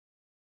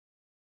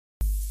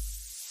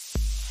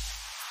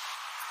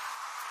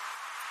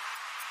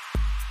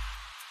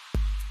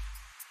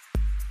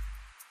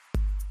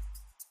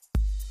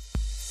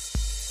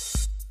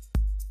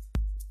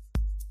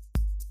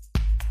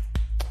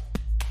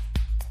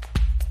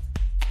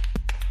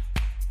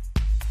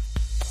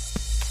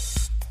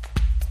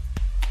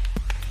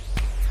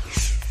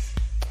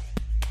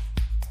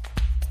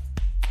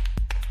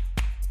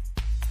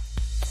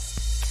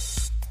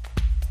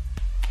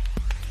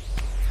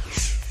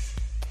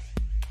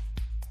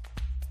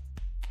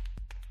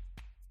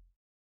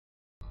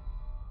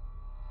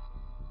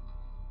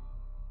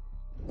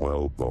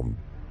Welcome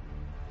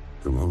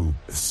to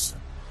Hoops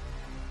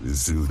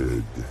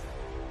Zooted,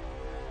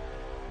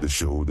 the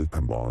show that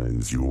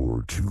combines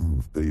your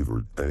two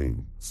favorite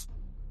things,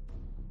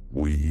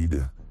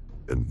 weed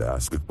and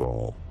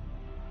basketball.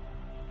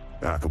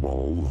 Pack a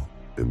ball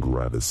and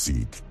grab a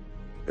seat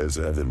as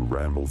Evan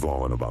rambles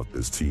on about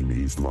this team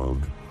he's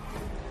loved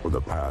for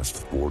the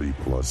past 40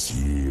 plus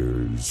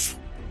years.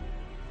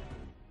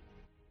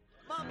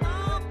 My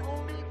mom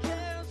only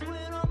cares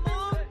when I'm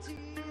on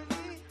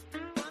TV.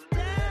 My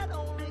dad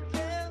only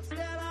cares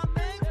that I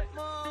make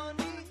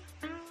money.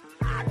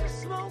 I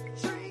just smoke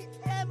trees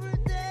every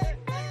day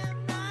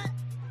and night.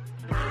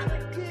 I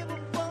don't give a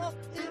fuck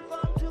if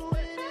I'm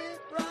doing it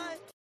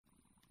right.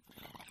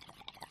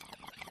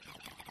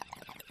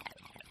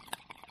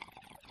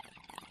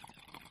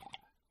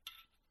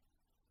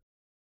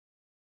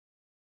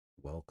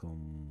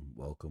 Welcome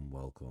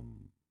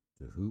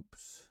to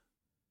Hoops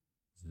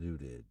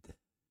Zooted.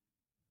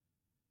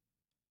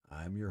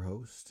 I'm your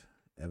host,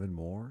 Evan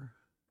Moore,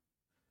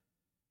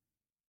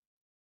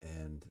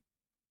 and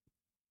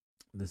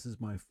this is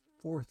my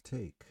fourth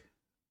take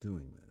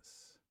doing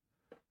this.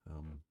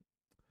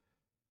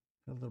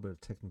 Had a little bit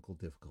of technical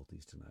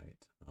difficulties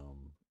tonight,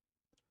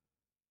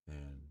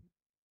 and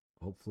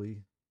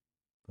hopefully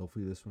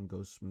this one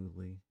goes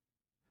smoothly.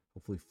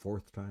 Hopefully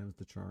fourth time's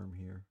the charm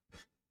here.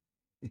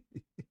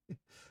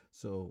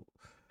 So,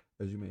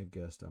 as you may have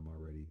guessed, I'm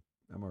already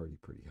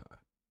pretty high.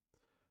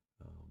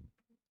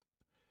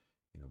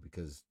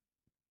 Because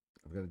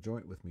I've got a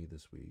joint with me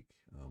this week.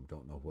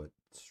 Don't know what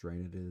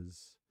strain it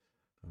is,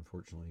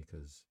 unfortunately,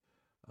 because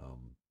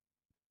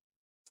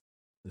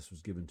this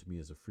was given to me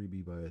as a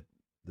freebie by a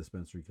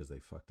dispensary because they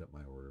fucked up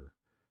my order,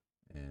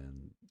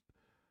 and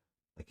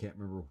I can't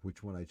remember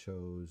which one I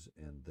chose,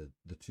 and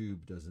the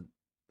tube doesn't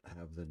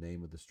have the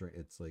name of the strain.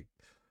 It's like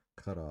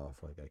cut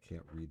off. Like I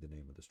can't read the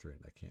name of the strain.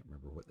 I can't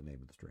remember what the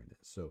name of the strain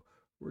is. So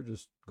we're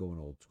just going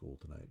old school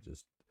tonight.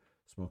 Just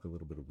smoke a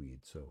little bit of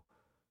weed. So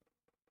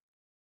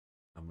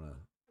I'm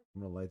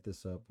gonna light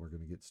this up. We're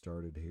gonna get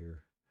started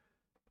here.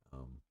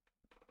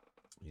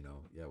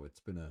 It's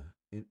been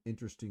an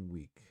interesting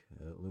week.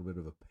 A little bit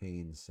of a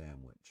pain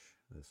sandwich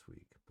this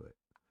week, but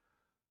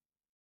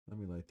let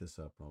me light this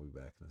up and I'll be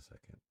back in a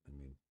second. I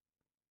mean,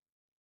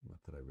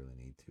 not that I really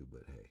need to,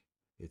 but hey,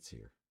 it's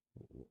here.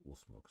 We'll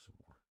smoke some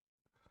more.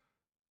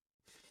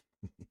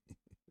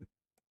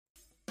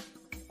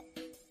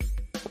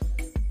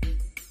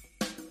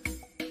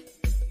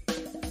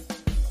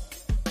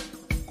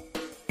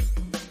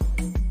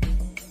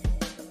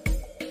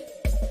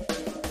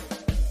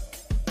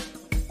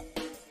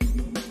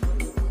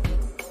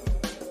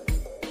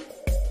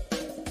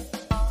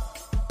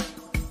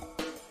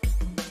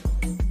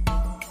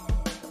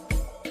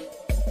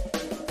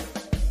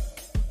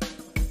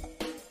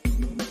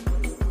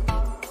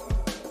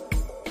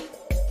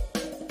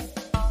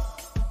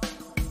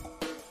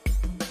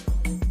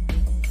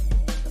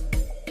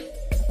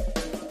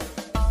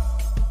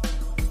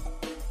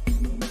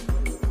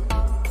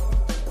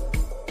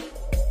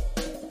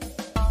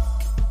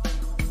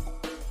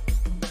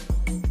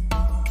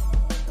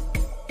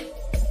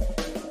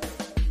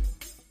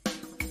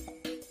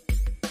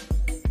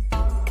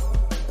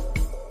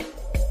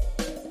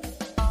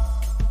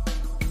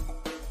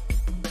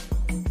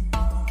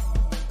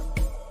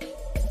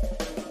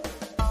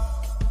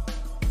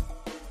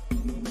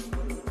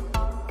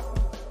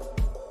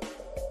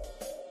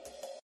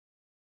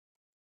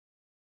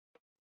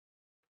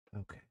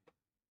 Okay,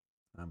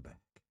 I'm back.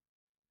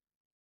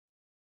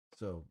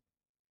 So,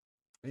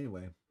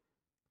 anyway,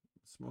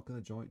 smoking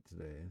a joint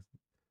today.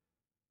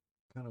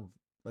 Kind of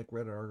like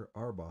Red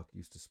Auerbach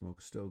used to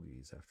smoke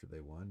stogies after they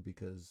won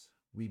because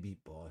we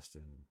beat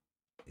Boston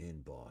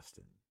in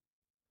Boston.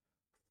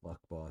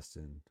 Fuck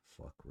Boston,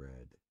 fuck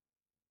Red.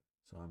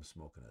 So I'm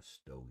smoking a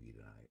stogie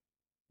tonight.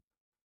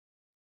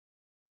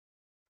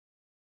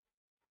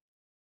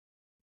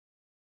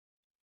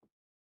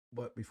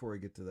 But before I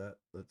get to that,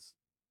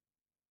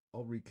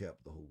 I'll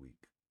recap the whole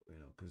week,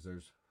 because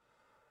there's,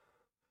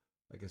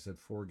 like I said,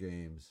 4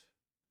 games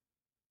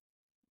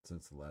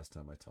since the last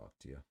time I talked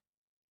to you.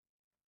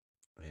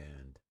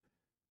 And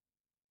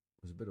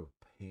it was a bit of a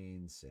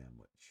pain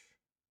sandwich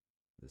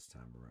this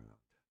time around.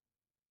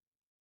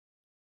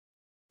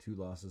 2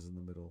 losses in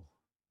the middle,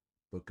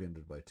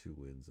 bookended by 2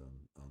 wins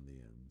on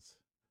the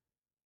ends.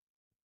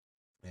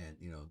 And,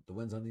 the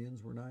wins on the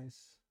ends were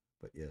nice,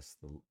 but yes,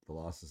 the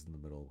losses in the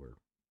middle were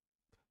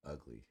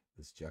ugly.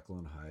 This Jekyll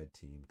and Hyde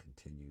team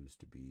continues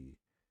to be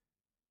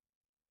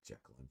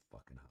Jekyll and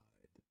fucking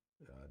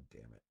Hyde. God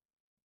damn it.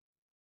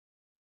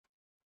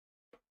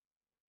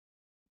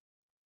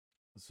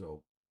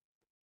 So,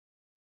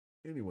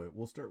 anyway,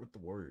 we'll start with the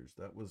Warriors.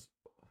 That was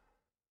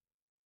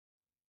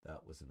a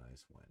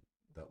nice win.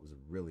 That was a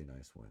really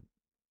nice win.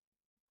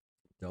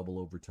 Double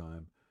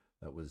overtime.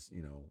 That was,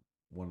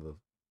 one of the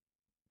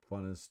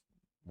funnest,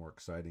 more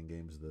exciting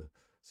games of the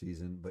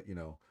season. But,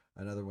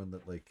 another one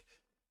that,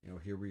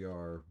 here we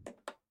are,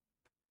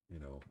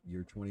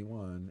 year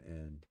 21,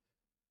 and,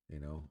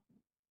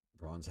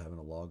 Braun's having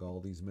to log all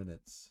these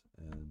minutes.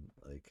 And,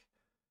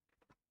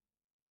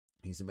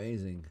 He's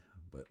amazing,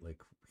 but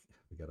like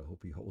we gotta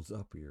hope he holds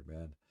up here,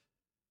 man.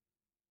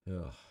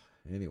 Ugh.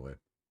 Anyway,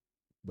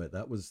 but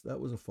that was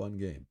a fun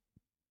game,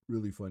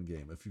 really fun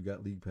game. If you've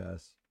got League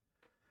Pass,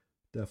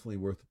 definitely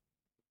worth.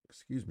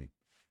 Excuse me,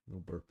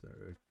 little burp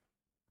there.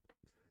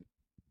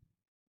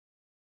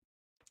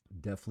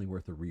 Definitely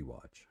worth a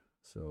rewatch.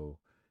 So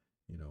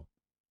you know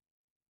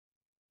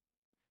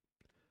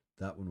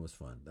that one was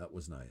fun. That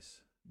was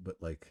nice. But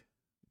like,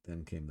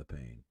 then came the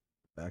pain.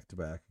 Back to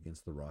back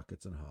against the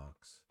Rockets and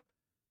Hawks,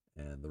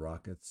 and the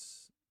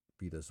Rockets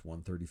beat us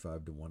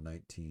 135 to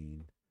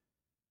 119,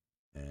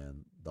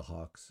 and the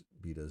Hawks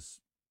beat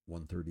us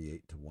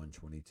 138 to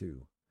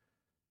 122.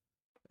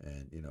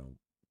 And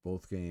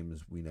both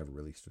games we never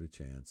really stood a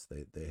chance.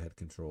 They had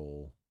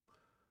control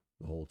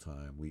the whole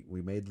time.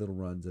 We made little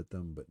runs at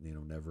them, but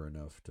never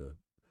enough to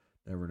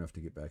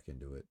get back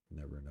into it.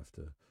 Never enough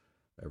to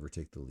ever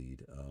take the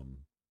lead.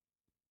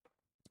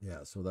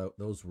 Yeah, so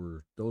those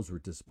were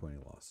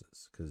disappointing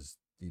losses because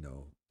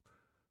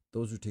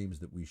those are teams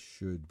that we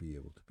should be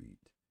able to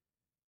beat.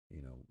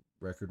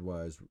 Record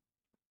wise,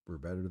 we're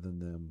better than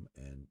them,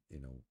 and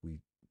we.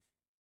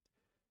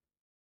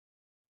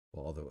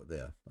 Well, although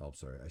yeah, I'm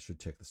sorry, I should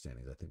check the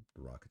standings. I think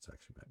the Rockets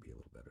actually might be a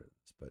little better than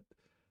this, but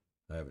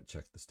I haven't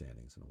checked the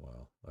standings in a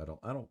while.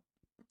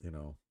 You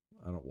know,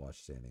 I don't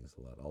watch standings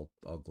a lot.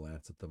 I'll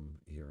glance at them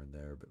here and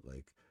there, but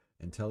like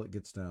until it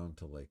gets down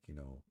to like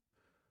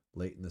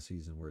late in the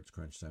season where it's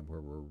crunch time,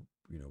 where we're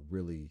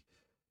really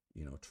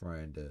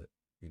trying to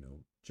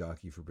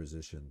jockey for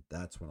position,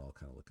 that's when I'll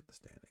kind of look at the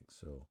standings.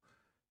 So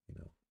you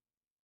know,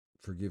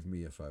 forgive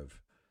me if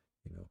I've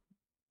you know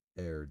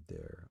erred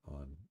there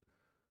on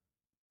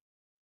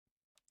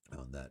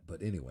that.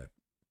 But anyway,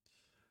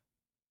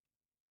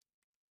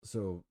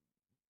 so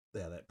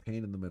yeah, that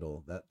pain in the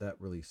middle that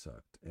really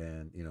sucked.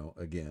 And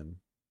again,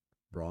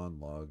 Braun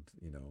logged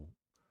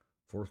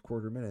fourth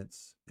quarter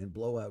minutes and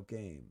blowout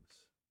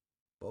games,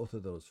 both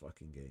of those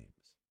fucking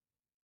games.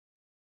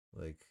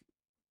 Like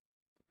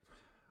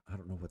I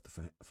don't know what the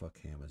fuck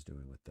Ham is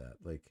doing with that.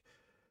 Like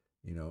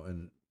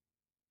and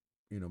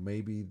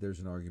maybe there's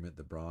an argument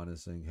that Braun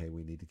is saying, hey,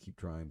 we need to keep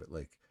trying, but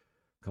like,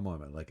 come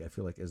on, man. Like I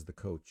feel like as the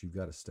coach, you've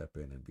got to step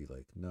in and be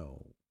like,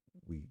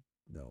 we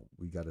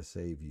we got to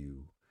save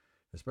you,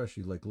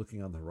 especially like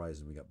looking on the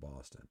horizon. We got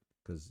Boston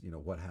because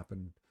what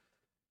happened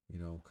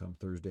come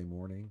Thursday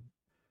morning.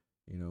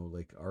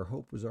 Like our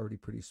hope was already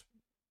pretty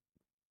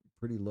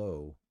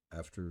low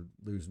after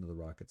losing to the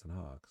Rockets and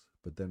Hawks.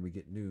 But then we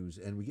get news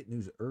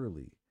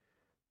early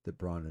that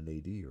Braun and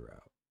AD are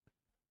out.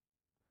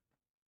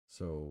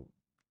 So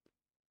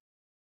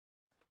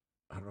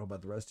I don't know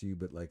about the rest of you,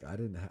 but like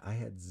I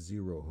had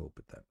zero hope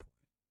at that point.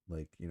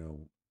 Like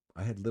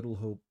I had little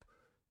hope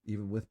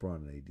even with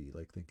Braun and AD,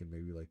 like thinking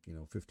maybe like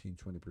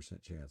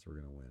 15-20% chance we're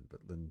gonna win.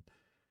 But then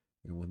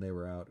when they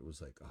were out, it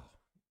was like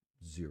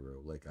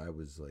zero. Like I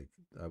was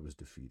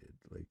defeated.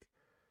 Like,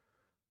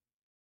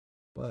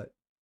 but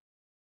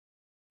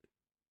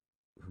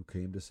who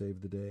came to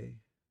save the day?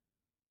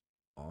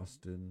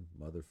 Austin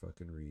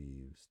motherfucking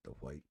Reeves, the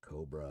White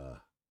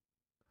Cobra.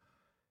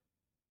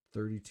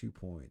 32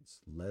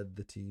 points, led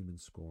the team in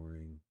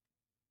scoring.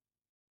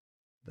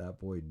 That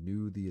boy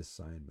knew the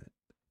assignment.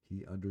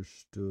 He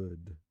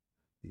understood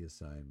the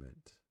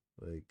assignment.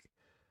 Like,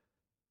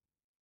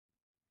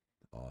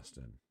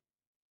 Austin,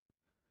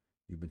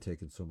 you've been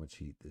taking so much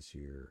heat this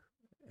year.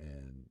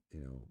 And,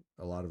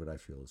 a lot of it I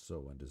feel is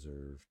so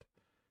undeserved.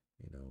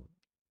 You know,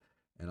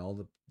 and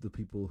all the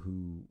people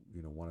who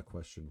want to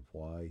question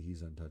why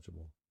he's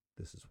untouchable,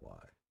 this is why.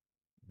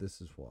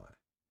 This is why.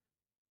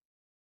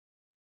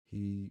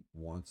 He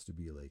wants to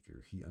be a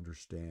Laker. He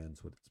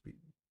understands what it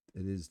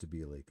is to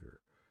be a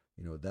Laker.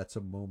 That's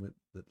a moment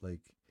that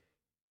like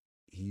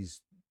he's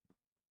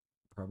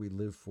probably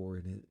lived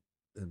for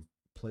and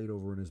played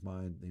over in his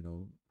mind,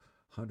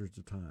 hundreds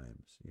of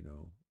times,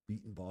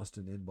 beating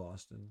Boston in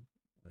Boston.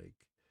 Like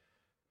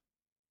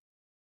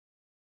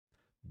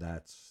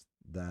that's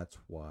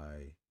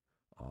why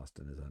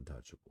Austin is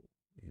untouchable,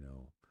 you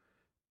know.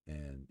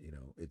 And,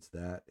 it's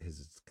that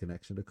his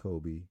connection to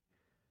Kobe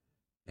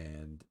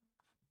and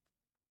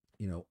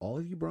all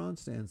of you Bron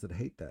stands that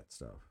hate that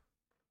stuff.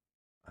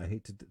 I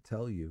hate to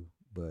tell you,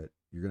 but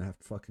you're gonna have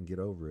to fucking get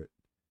over it.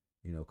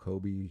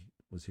 Kobe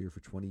was here for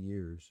 20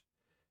 years.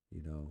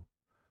 You know,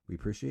 we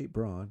appreciate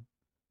Braun.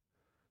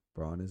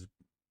 Braun is a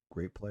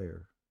great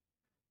player.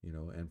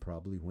 And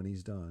probably when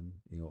he's done,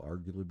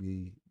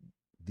 arguably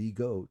the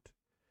goat.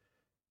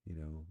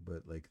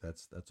 But like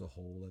that's a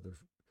whole other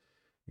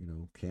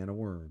can of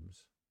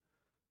worms.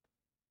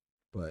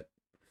 But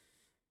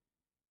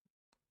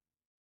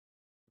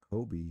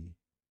Kobe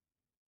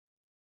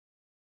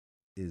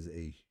is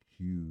a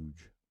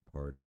huge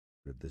part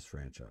of this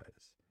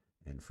franchise.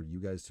 And for you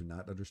guys to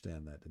not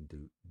understand that and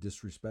to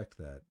disrespect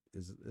that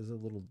is a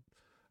little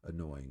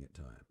annoying at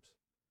times.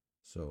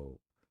 So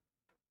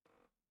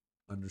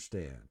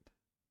understand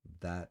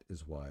that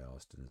is why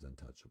Austin is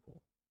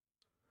untouchable.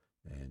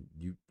 And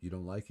you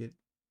don't like it,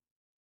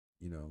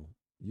 you know,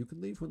 you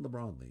can leave when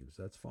LeBron leaves.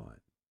 That's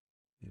fine.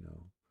 You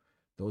know,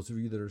 those of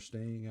you that are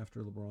staying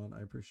after LeBron,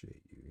 I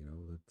appreciate you. You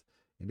know, that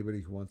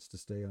anybody who wants to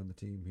stay on the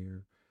team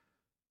here,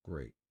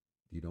 great.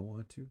 You don't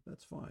want to,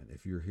 that's fine.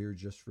 If you're here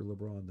just for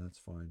LeBron, that's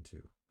fine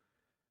too.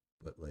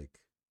 But like,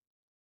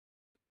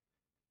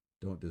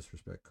 don't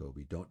disrespect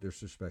Kobe. Don't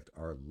disrespect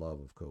our love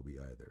of Kobe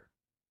either.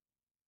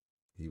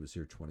 He was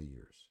here 20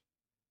 years.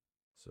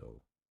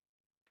 So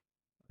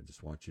I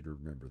just want you to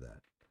remember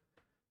that.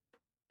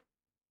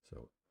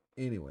 So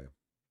anyway,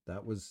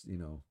 that was,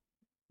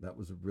 that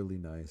was a really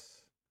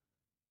nice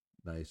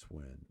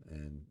win.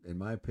 And in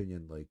my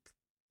opinion, like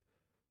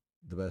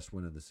the best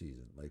win of the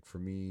season. Like for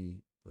me,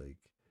 like,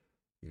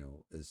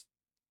 as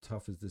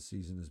tough as this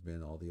season has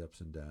been, all the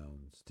ups and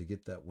downs, to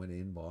get that win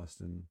in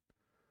Boston,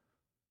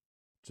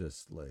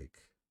 just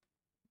like,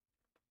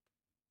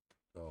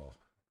 oh,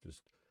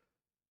 just,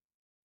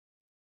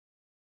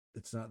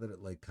 it's not that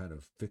it like kind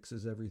of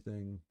fixes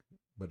everything,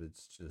 but it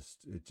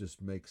just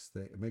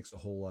it makes a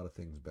whole lot of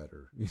things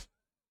better.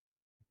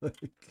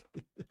 Like,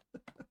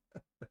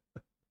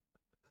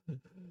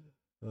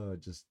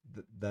 just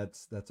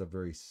that's a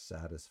very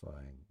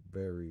satisfying,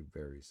 very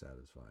very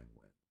satisfying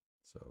win.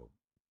 So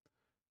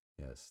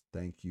yes,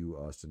 thank you,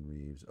 Austin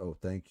Reeves. Oh,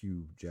 thank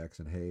you,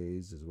 Jackson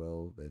Hayes as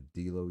well. And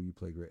D'Lo, you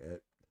play great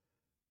at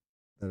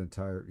that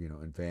entire,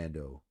 and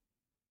Vando.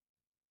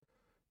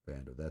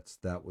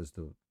 That was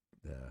the,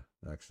 yeah.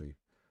 Actually,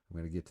 I'm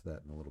gonna get to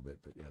that in a little bit,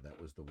 but yeah, that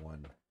was the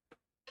one.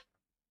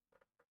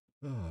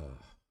 Oh,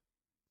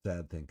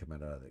 sad thing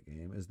coming out of that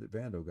game is that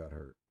Vando got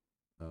hurt.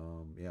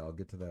 Yeah, I'll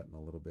get to that in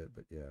a little bit,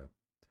 but yeah,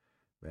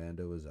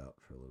 Vando was out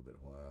for a little bit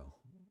while,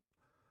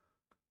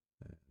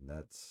 and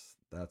that's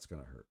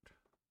gonna hurt.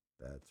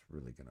 That's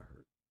really gonna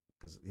hurt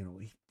because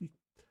we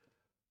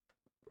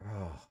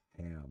oh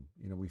Ham,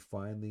 we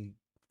finally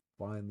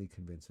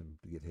convince him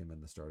to get him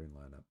in the starting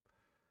lineup.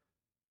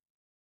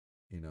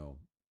 You know,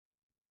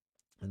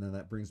 and then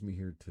that brings me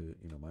here to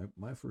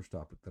my first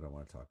topic that I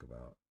want to talk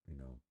about.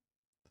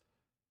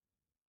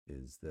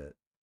 Is that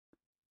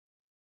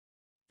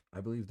I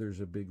believe there's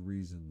a big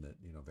reason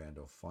that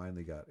Vando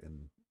finally got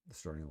in the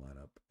starting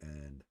lineup,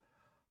 and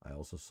I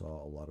also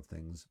saw a lot of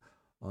things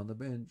on the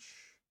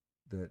bench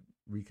that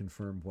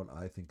reconfirm what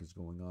I think is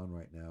going on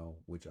right now,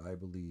 which I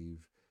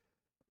believe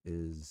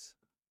is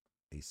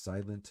a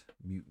silent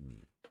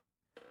mutiny.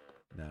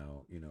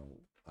 Now,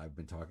 I've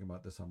been talking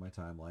about this on my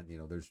timeline.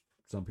 There's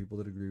some people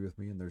that agree with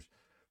me, and there's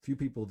few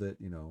people that,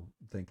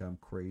 think I'm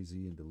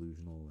crazy and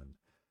delusional and,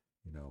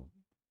 you know,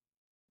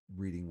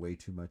 reading way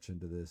too much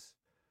into this.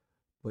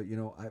 But,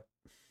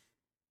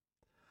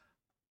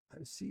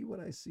 I see what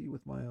I see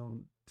with my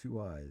own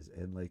two eyes.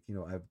 And like,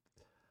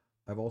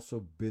 I've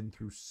also been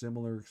through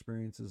similar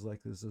experiences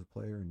like this as a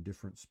player in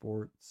different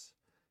sports,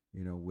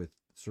 with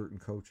certain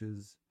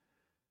coaches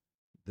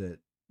that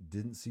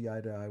didn't see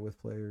eye to eye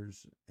with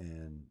players.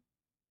 And,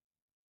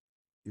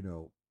 you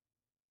know,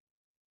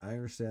 I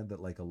understand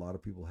that like a lot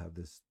of people have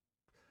this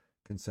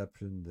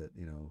conception that,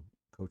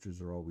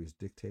 coaches are always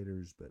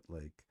dictators, but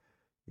like,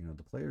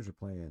 the players are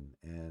playing,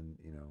 and,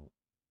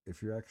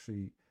 if you're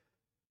actually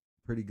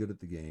pretty good at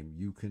the game,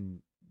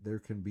 there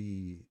can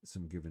be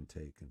some give and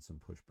take and some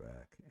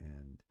pushback.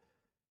 And,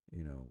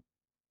 you know,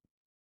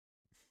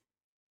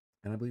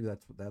 and I believe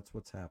that's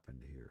what's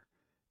happened here,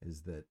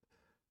 is that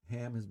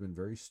Ham has been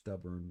very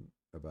stubborn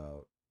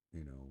about,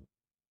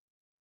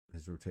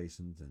 his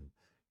rotations and,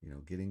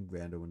 getting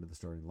Vando into the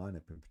starting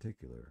lineup in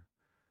particular.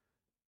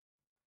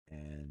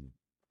 And,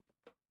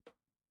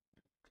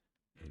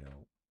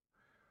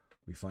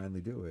 we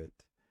finally do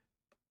it.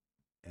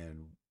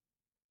 And,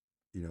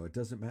 it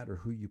doesn't matter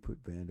who you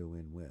put Vando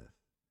in with.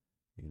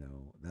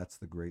 That's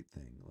the great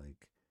thing.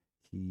 Like,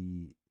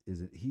 he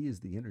is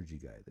the energy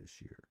guy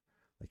this year.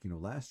 Like,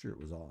 last year it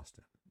was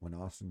Austin. When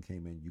Austin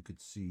came in, you could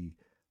see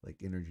like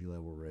energy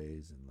level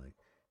raise, and like,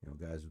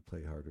 guys would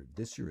play harder.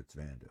 This year it's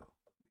Vando.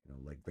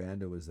 Like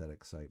Vando is that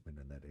excitement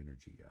and that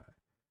energy guy.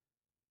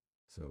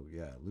 So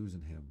yeah,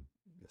 losing him,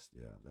 just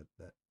yeah,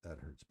 that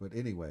hurts. But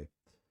anyway,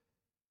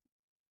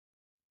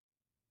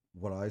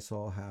 what I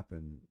saw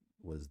happen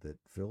was that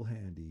Phil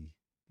Handy,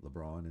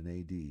 LeBron, and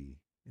AD,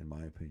 in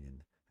my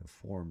opinion, have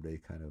formed a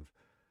kind of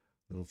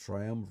little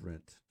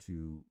triumvirate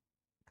to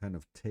kind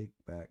of take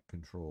back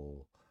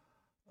control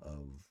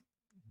of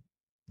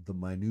the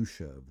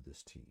minutia of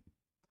this team,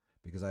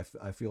 because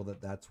I feel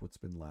that that's what's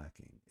been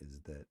lacking,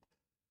 is that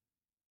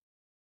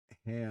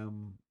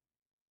Ham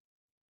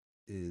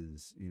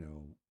is,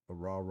 a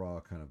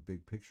rah kind of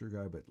big picture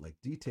guy, but like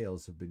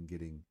details have been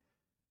getting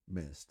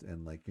missed.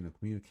 And like,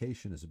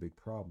 communication is a big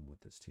problem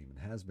with this team and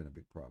has been a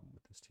big problem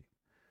with this team,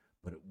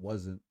 but it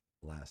wasn't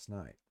last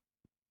night.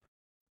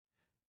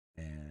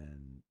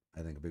 And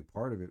I think a big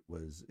part of it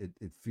was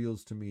it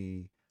feels to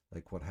me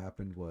like what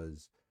happened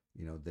was,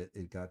 that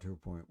it got to a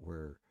point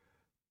where,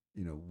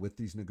 with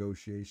these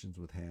negotiations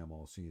with Ham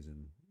all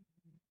season,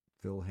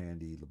 Phil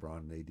Handy,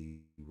 LeBron, and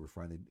AD were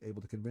finally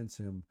able to convince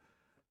him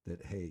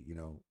that, hey,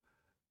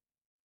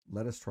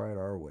 let us try it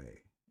our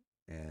way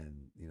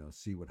and,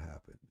 see what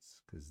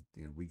happens, because,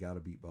 we got to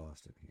beat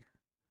Boston here.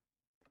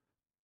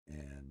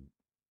 And,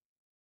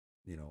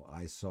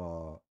 I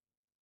saw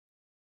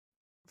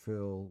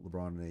Phil,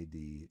 LeBron, and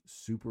AD,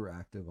 super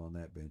active on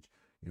that bench.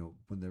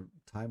 When the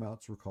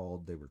timeouts were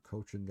called, they were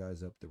coaching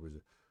guys up. There was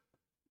a,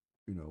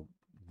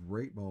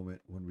 great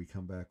moment when we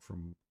come back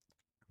from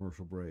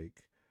commercial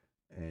break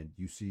and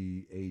you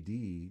see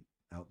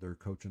AD out there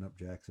coaching up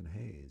Jackson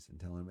Hayes and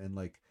telling him, and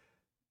like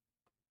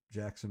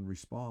Jackson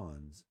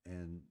responds,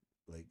 and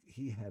like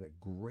he had a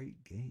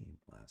great game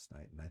last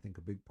night. And I think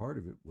a big part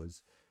of it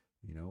was,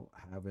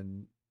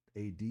 having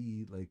AD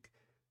like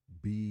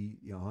be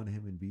on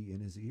him and be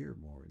in his ear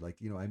more. Like,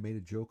 I made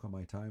a joke on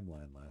my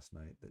timeline last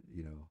night that,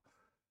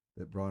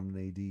 that Braun and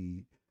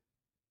AD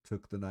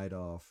took the night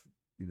off,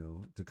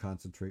 to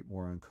concentrate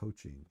more on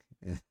coaching.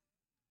 And,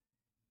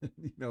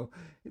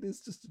 it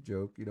is just a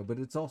joke, but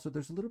it's also,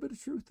 there's a little bit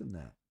of truth in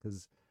that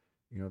because,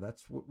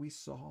 that's what we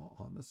saw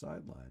on the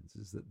sidelines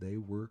is that they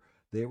were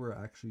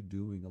actually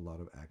doing a lot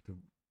of active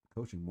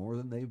coaching more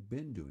than they've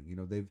been doing.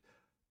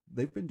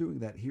 They've been doing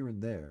that here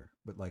and there,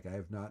 but like I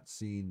have not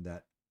seen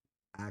that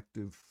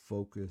active,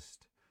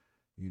 focused,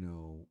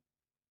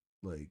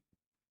 like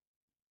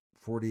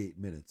 48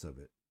 minutes of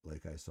it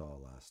like I saw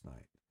last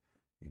night,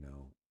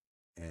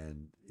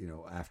 and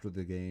after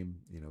the game,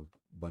 a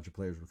bunch of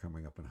players were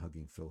coming up and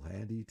hugging Phil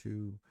Handy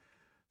too.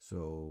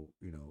 So,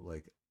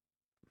 like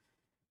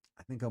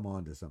I think I'm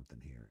on to something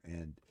here.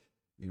 And,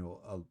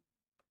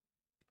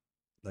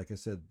 like I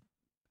said,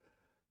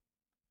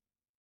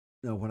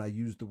 when I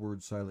use the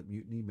word silent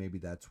mutiny, maybe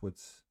that's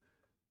what's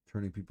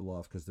turning people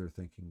off because they're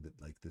thinking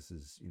that like this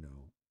is,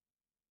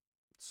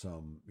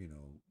 some,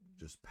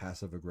 just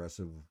passive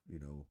aggressive,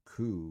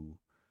 coup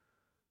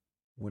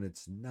when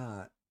it's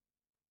not,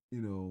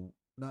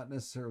 not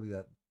necessarily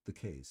that the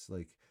case.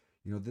 Like,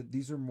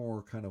 these are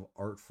more kind of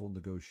artful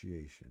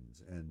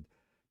negotiations and,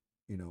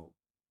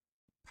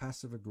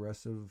 passive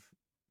aggressive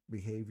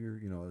behavior,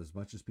 as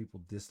much as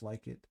people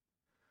dislike it,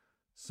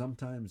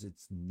 sometimes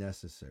it's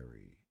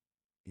necessary,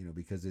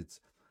 because it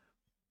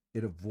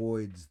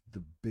avoids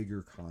the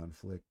bigger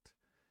conflict,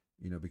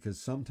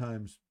 because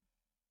sometimes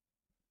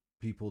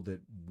people that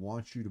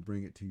want you to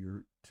bring it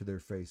to their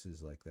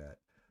faces like that,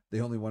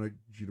 they only wanted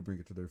you to bring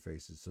it to their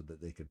faces so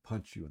that they could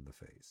punch you in the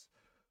face.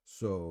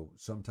 So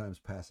sometimes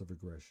passive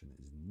aggression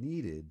is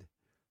needed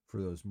for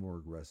those more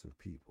aggressive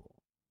people.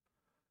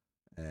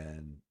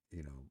 And,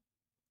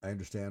 I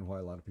understand why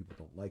a lot of people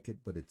don't like it,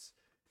 but it's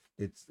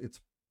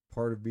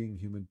part of being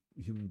human.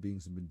 Human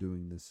beings have been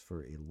doing this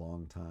for a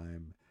long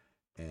time.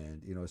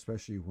 And,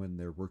 especially when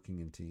they're working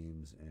in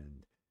teams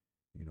and,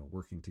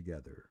 working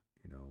together,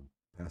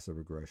 passive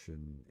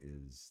aggression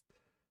is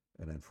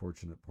an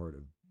unfortunate part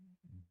of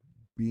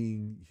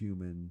being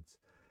humans.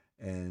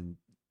 And,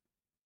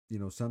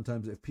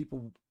 sometimes if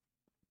people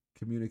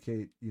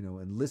communicate,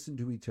 and listen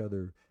to each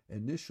other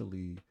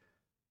initially,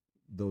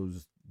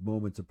 those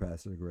moments of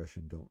passive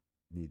aggression don't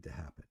need to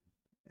happen.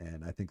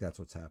 And I think that's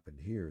what's happened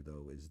here,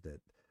 though, is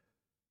that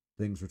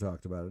things were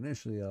talked about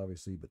initially,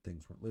 obviously, but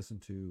things weren't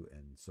listened to.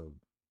 And so,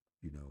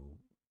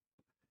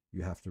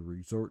 you have to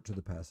resort to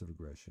the passive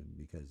aggression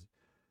because,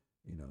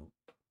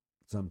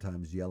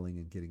 sometimes yelling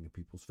and getting in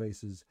people's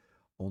faces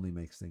only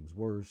makes things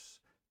worse.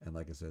 And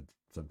like I said,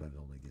 sometimes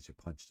only gets you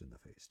punched in the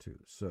face too.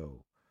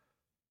 So,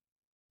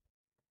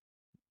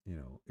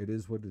 it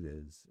is what it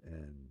is.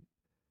 And,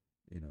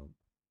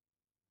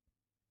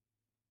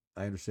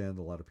 I understand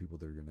a lot of people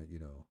that are going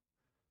to,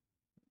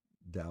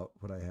 doubt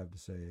what I have to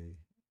say.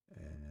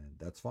 And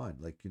that's fine.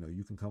 Like,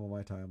 you can come on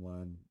my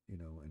timeline,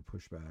 and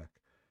push back.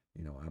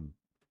 I'm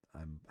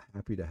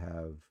happy to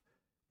have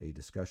a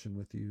discussion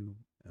with you.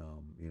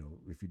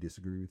 If you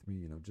disagree with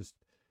me, just,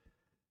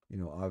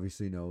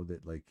 obviously know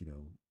that like,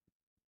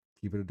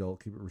 keep it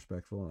adult, keep it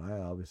respectful. And I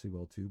obviously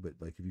will too. But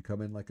like, if you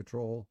come in like a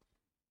troll,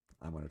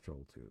 I'm going to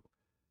troll too.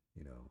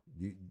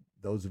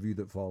 Those of you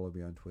that follow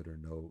me on Twitter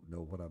know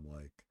what I'm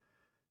like,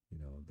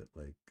 that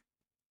like,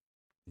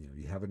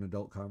 you have an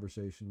adult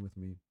conversation with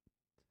me,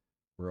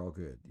 we're all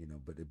good,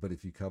 but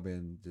if you come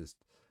in just,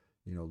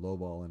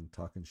 lowballing,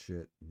 talking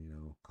shit,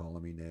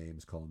 calling me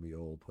names, calling me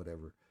old,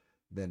 whatever,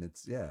 then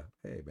it's, yeah,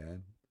 hey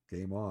man,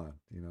 game on,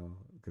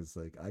 because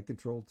like I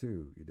control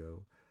too,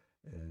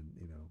 and,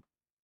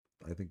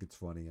 I think it's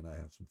funny and I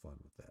have some fun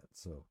with that.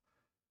 So,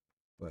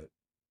 but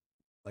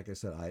like I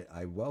said,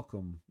 I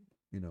welcome,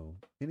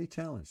 any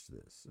challenge to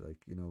this, like,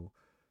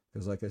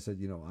 because like I said,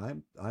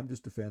 I'm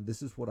just a fan.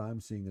 This is what I'm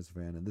seeing as a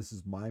fan, and this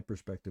is my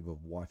perspective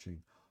of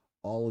watching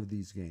all of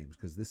these games,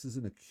 because this is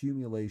an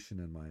accumulation,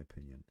 in my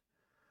opinion,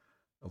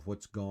 of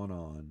what's gone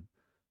on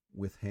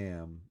with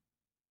Ham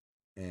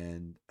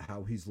and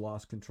how he's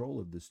lost control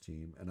of this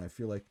team. And I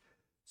feel like,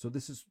 so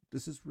this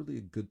is really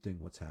a good thing.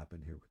 What's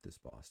happened here with this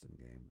Boston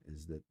game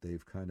is that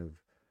they've kind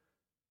of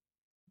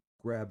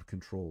grabbed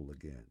control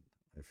again.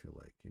 I feel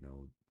like,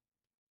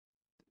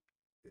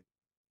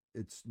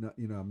 it's not,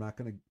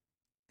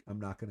 I'm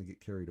not gonna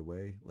get carried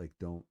away. Like,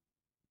 don't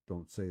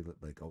say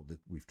that like, oh, that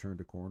we've turned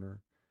a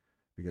corner,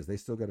 because they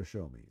still got to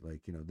show me.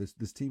 Like,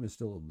 this team is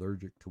still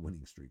allergic to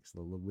winning streaks.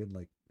 They'll win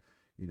like,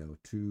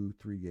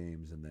 2-3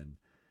 games, and then,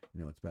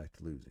 it's back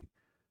to losing.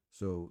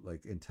 So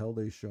like, until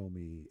they show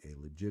me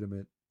a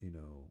legitimate,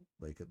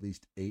 like at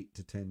least 8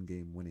 to 10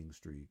 game winning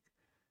streak,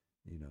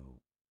 you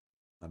know,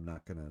 I'm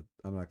not gonna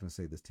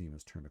say this team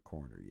has turned a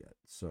corner yet.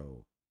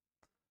 So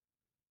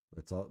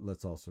let's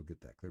also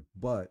get that clear.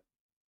 But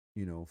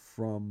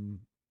from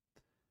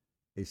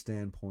a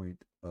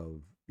standpoint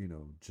of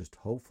just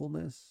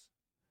hopefulness,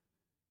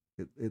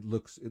 it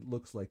looks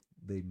like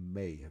they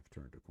may have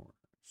turned a corner.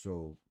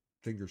 So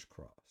fingers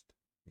crossed.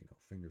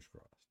 Fingers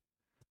crossed.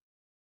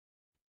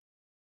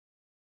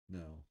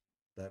 Now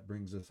that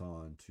brings us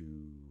on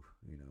to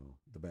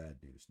the bad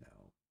news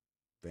now.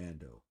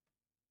 Vando.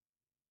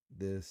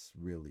 This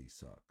really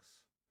sucks.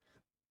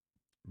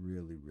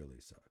 Really, really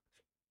sucks.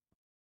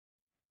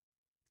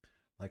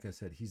 Like I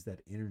said, he's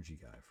that energy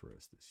guy for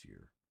us this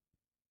year.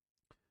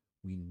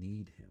 We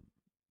need him.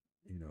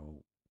 You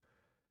know,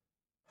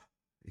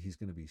 he's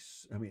going to be,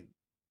 I mean,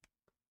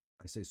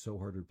 I say so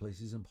hard to replace.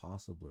 He's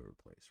impossible to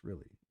replace,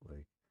 really.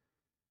 Like,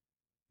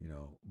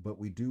 but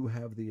we do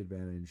have the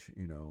advantage,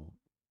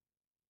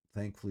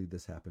 thankfully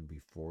this happened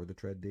before the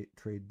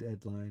trade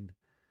deadline,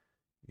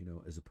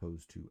 as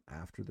opposed to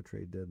after the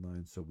trade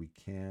deadline. So we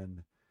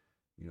can,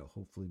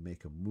 hopefully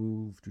make a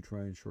move to try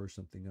and shore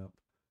something up.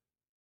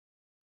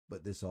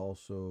 But this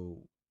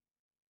also,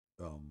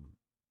 um,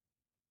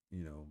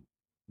 you know,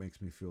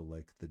 makes me feel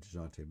like the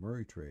DeJounte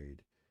Murray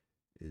trade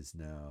is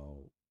now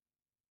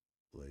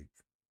like,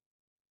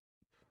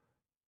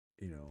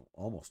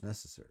 almost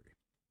necessary.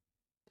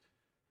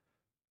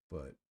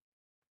 But,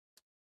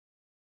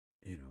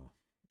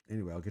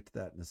 anyway, I'll get to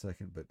that in a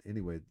second. But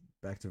anyway,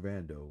 back to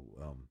Vando.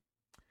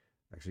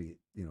 Actually,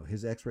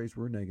 his X-rays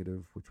were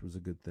negative, which was a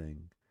good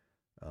thing.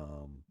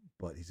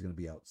 But he's going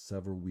to be out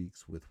several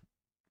weeks with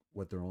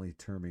what they're only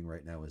terming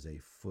right now as a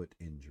foot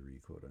injury,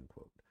 quote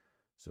unquote.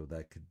 So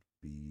that could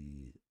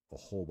be a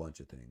whole bunch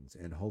of things,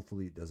 and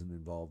hopefully it doesn't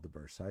involve the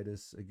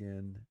bursitis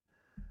again.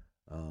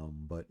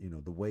 But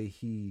the way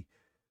he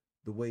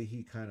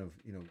kind of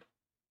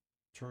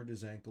turned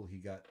his ankle, he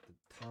got the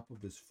top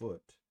of his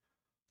foot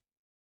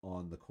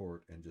on the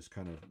court and just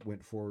kind of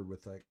went forward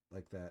with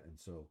like that, and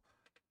so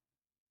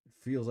it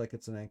feels like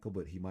it's an ankle,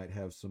 but he might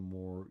have some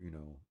more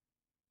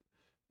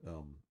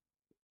um,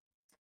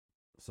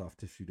 soft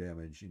tissue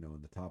damage, in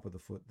the top of the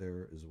foot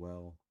there as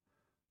well.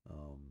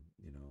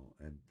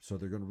 And so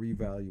they're going to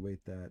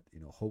reevaluate that.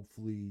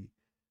 Hopefully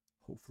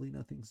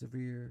nothing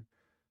severe,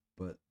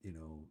 but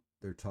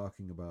they're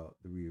talking about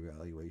the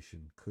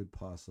reevaluation could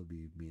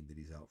possibly mean that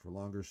he's out for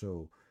longer.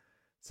 So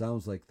it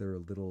sounds like they're a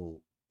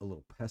little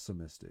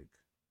pessimistic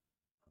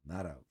on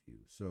that out view.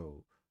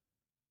 So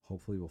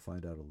hopefully we'll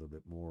find out a little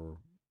bit more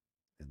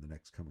in the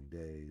next coming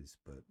days.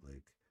 But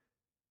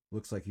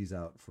looks like he's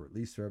out for at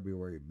least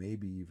February,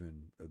 maybe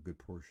even a good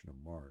portion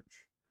of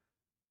March.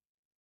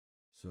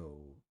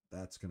 So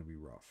that's going to be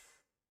rough.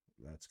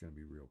 That's going to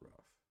be real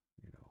rough,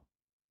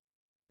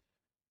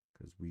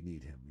 because we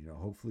need him.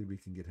 Hopefully we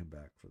can get him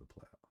back for the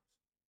playoffs.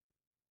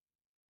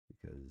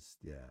 Because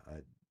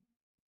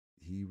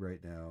he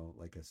right now,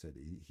 like I said,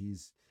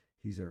 he's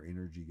our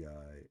energy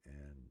guy,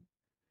 and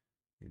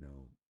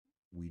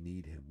we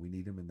need him. We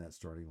need him in that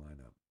starting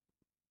lineup.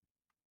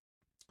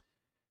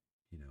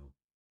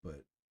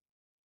 But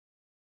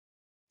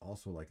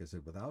also, like I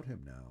said, without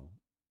him now,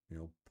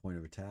 point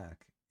of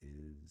attack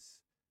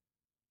is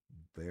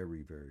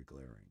very, very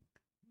glaring.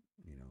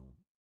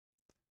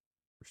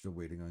 We're still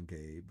waiting on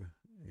Gabe,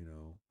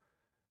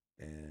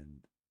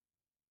 and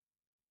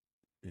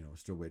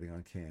still waiting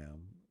on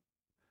Cam.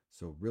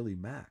 So really,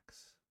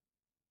 Max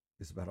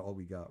is about all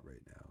we got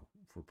right now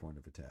for point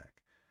of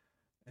attack,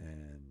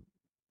 and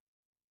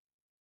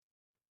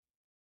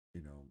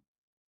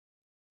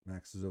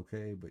Max is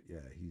okay, but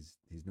yeah, he's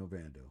no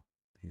Vando.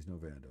 He's no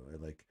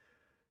Vando.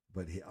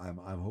 But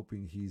I'm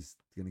hoping he's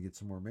gonna get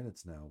some more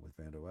minutes now with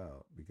Vando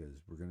out,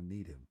 because we're gonna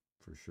need him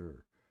for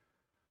sure.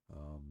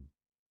 Um,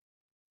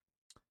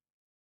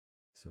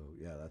 so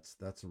yeah,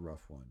 that's a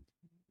rough one,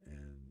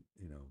 and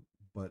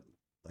but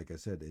like I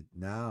said, it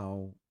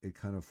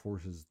kind of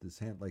forces this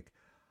hand. Like,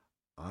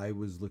 I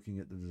was looking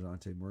at the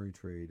DeJounte Murray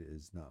trade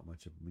as not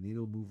much of a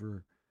needle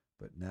mover,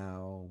 but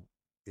now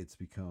it's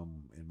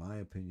become, in my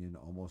opinion,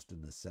 almost a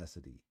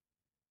necessity,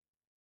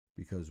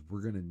 because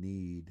we're going to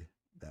need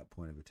that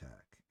point of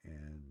attack.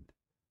 And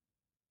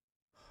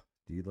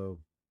D'Lo,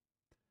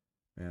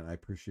 man, I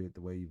appreciate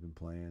the way you've been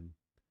playing.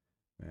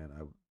 Man,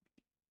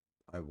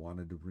 I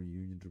wanted the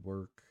reunion to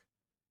work,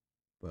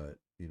 but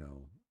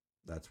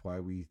that's why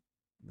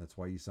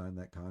you signed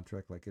that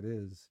contract like it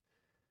is,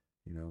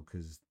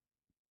 because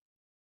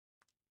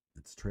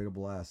it's a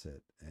tradable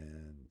asset,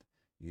 and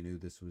you knew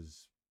this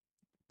was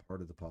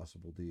part of the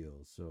possible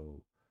deal.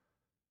 So,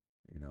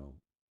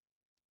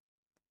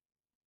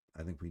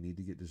 I think we need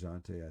to get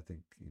DeJounte. I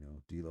think,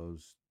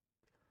 D'Lo's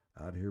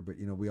out here, but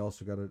we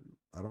also got to.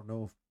 I don't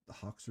know if the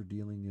Hawks are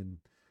dealing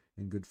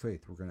in good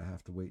faith. We're going to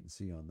have to wait and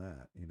see on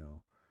that.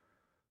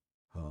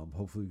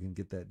 Hopefully we can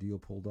get that deal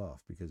pulled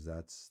off, because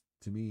that's,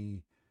 to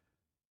me,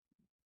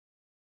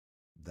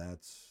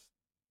 that's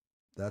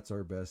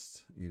our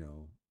best,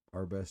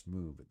 our best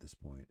move at this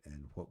point,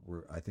 and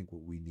I think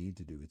what we need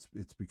to do.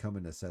 It's become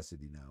a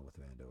necessity now with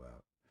Vando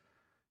out.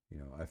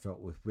 I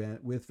felt with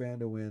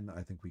Vando in,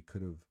 I think we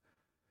could have,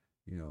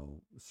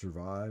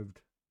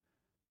 survived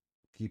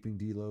keeping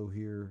D'Lo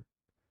here,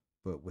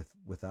 but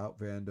without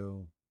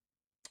Vando,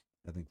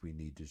 I think we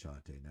need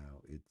DeJounte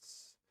now.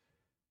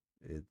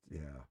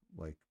 Yeah,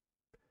 like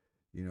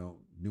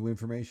new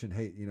information.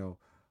 Hey,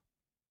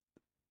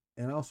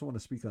 and I also want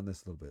to speak on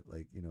this a little bit.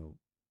 Like,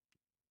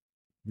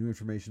 new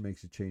information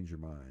makes you change your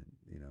mind.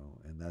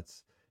 And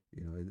that's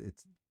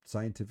it's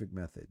scientific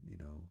method.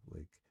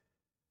 Like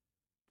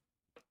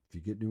if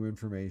you get new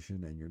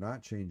information and you're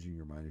not changing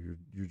your mind, if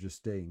you're just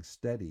staying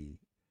steady,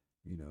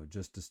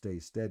 just to stay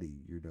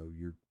steady,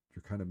 you're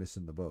kind of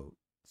missing the boat.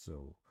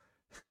 So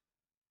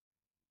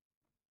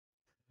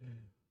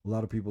a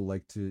lot of people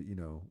like to,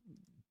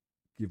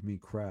 give me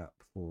crap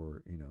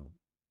for,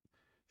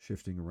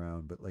 shifting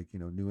around, but like,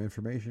 new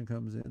information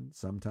comes in,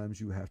 sometimes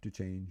you have to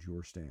change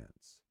your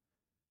stance.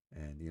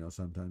 And,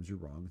 sometimes you're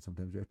wrong and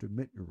sometimes you have to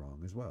admit you're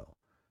wrong as well.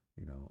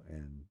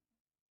 And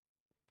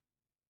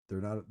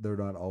they're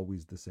not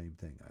always the same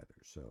thing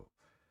either. So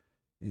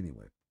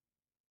anyway,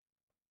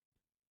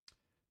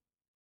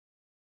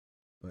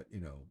 but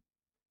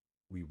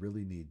we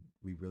really need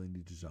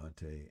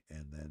DeJounte,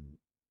 and then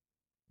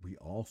we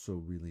also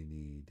really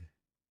need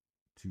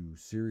to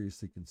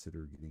seriously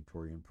consider getting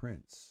Torian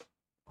Prince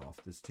off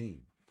this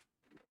team.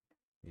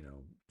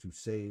 To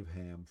save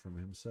Ham from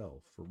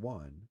himself for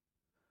one,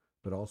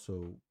 but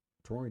also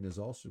Torian has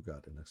also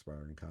got an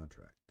expiring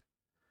contract,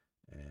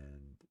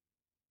 and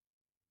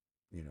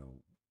you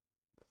know,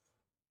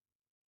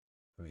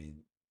 I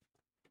mean,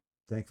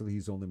 thankfully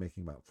he's only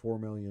making about 4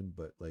 million,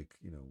 but like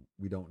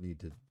we don't need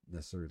to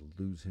necessarily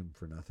lose him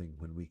for nothing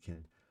when we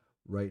can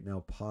right now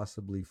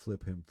possibly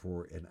flip him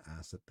for an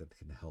asset that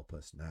can help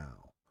us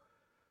now.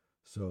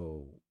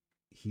 So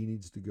he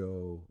needs to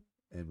go,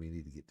 and we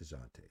need to get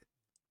DeJounte.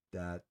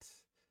 That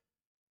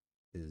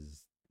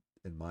is,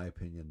 in my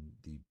opinion,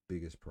 the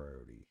biggest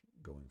priority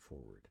going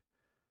forward.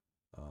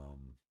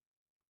 Um,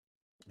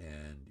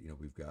 and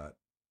we've got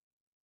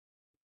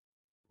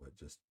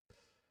just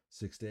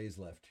 6 days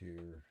left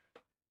here.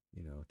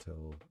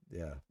 Till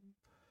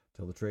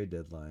the trade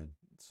deadline.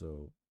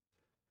 So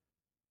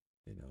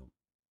you know,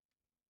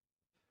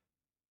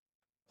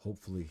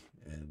 hopefully,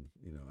 and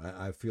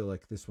I feel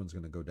like this one's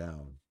going to go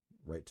down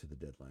right to the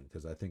deadline,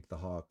 because I think the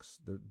Hawks,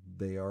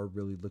 they are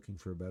really looking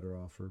for a better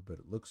offer, but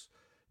it looks,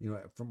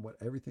 from what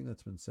everything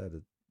that's been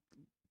said,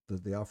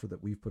 the offer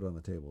that we've put on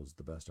the table is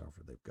the best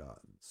offer they've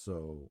gotten.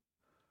 So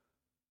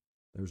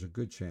there's a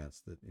good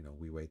chance that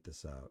we wait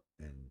this out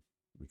and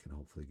we can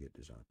hopefully get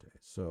DeJounte.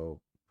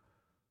 So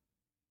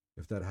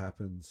if that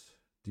happens,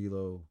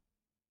 D'Lo,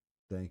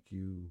 thank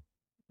you.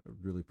 I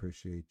really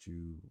appreciate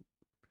you,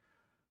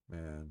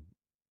 man.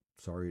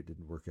 Sorry it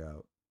didn't work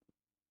out.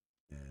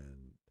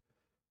 And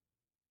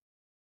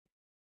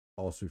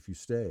also, if you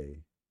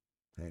stay,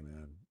 hey,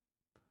 man,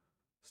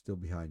 still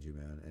behind you,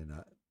 man. And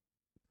I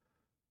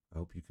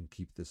hope you can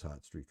keep this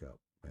hot streak up,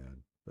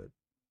 man. But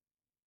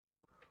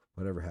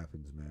whatever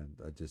happens, man,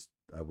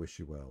 I wish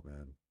you well,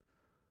 man.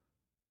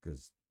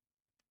 Because,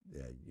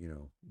 yeah,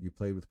 you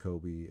played with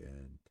Kobe,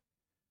 and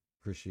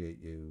appreciate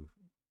you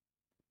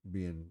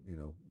being,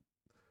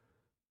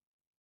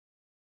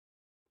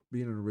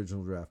 being an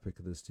original draft pick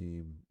of this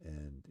team.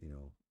 And,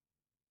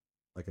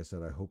 like I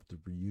said, I hope the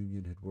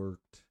reunion had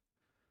worked,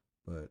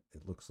 but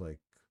it looks like,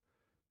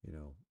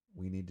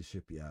 we need to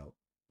ship you out.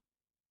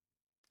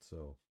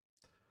 So,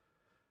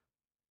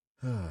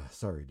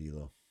 sorry,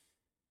 D'Lo.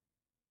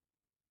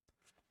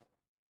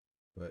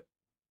 But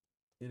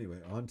anyway,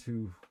 on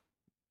to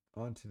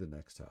the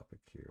next topic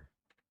here.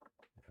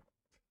 Yeah,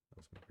 I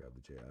was gonna grab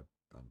the J.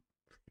 I'm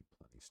freaking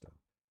plenty stuff.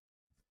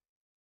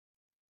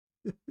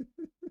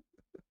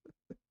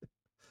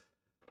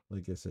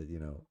 Like I said,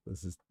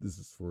 this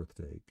is fourth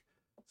take.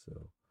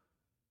 So,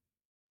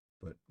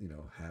 but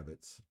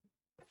habits.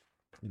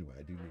 Anyway,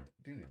 I do need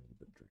a little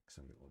bit of drink.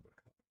 So I'm getting a little bit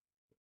of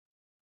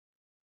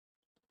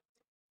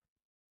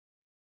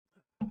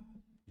coffee.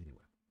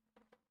 Anyway,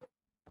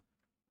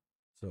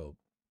 so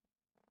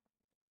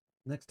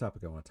next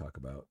topic I want to talk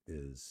about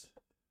is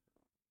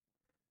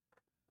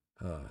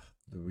the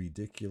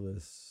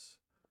ridiculous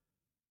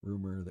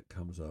rumor that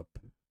comes up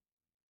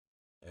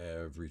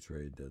every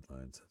trade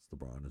deadline since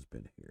LeBron has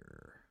been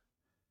here.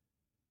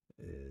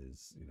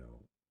 Is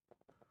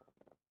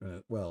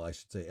well, I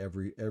should say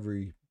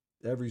every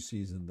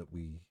season that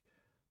we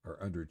are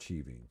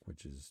underachieving,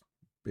 which has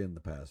been the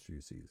past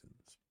few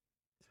seasons,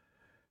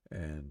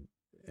 and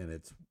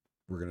it's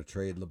we're gonna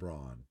trade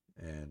LeBron,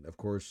 and of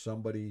course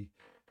somebody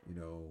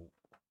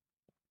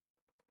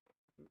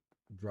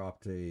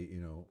dropped a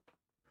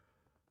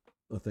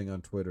thing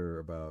on Twitter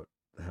about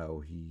how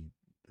he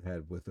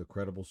had, with a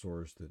credible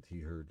source, that he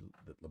heard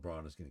that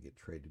LeBron is going to get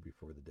traded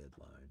before the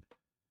deadline,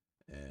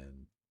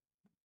 and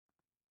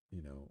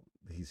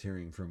he's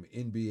hearing from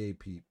NBA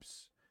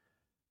peeps,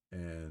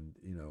 and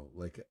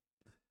like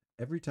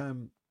every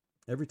time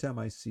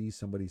I see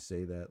somebody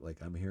say that,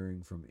 like I'm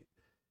hearing from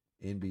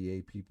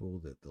NBA people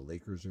that the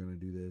Lakers are going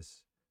to do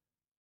this,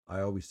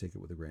 I always take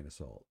it with a grain of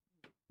salt,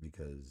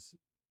 because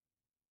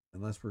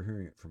unless we're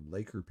hearing it from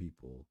Laker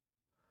people,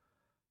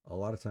 a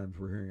lot of times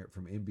we're hearing it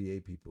from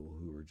NBA people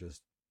who are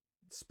just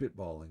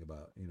spitballing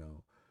about,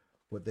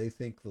 what they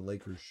think the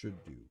Lakers should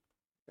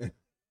do.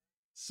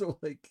 So,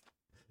 like,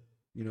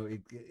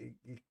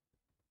 it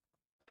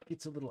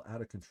gets a little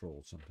out of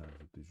control sometimes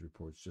with these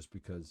reports just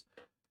because,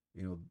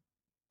 you know,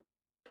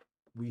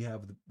 we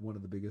have one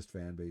of the biggest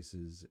fan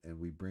bases and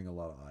we bring a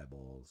lot of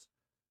eyeballs.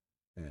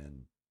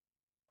 And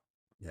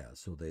yeah,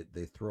 so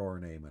they throw our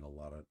name in a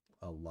lot of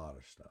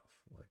stuff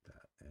like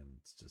that. And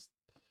it's just,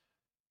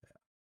 yeah.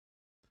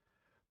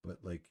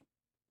 But like,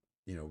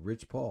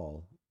 Rich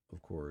Paul,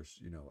 of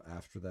course,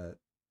 after that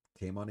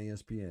came on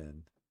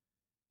ESPN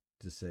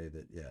to say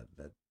that, yeah,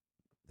 that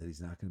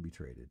he's not going to be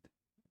traded.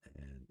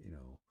 And,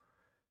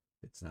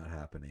 it's not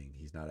happening.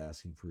 He's not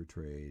asking for a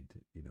trade.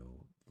 The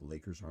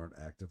Lakers aren't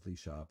actively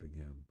shopping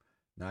him.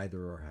 Neither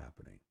are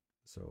happening.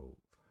 So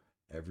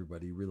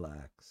everybody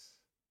relax.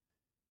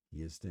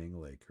 He is staying a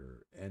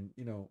Laker. And,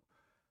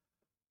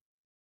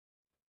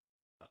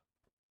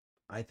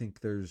 I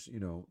think there's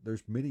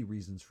many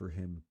reasons for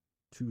him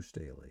to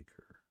stay a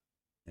Laker.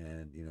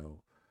 And,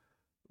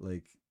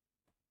 like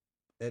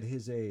at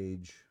his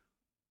age,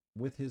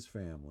 with his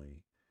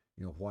family,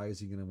 why is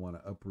he going to want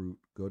to uproot,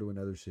 go to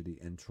another city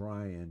and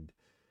try and,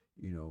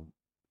 you know,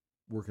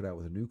 work it out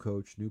with a new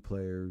coach, new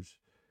players,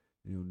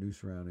 new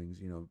surroundings,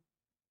 no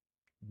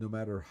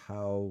matter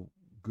how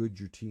good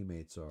your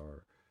teammates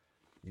are,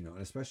 and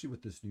especially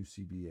with this new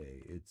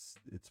CBA, it's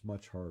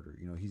much harder.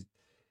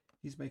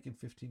 He's making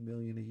 15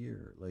 million a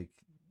year,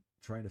 like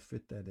trying to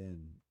fit that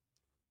in,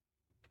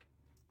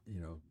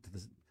 to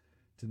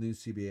the new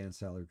CBA and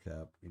salary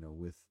cap,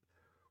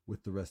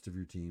 with the rest of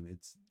your team.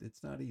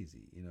 It's not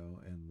easy,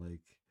 and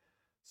like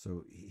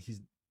so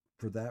he's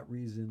for that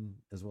reason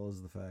as well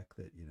as the fact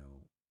that,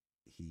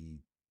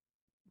 he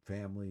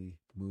family,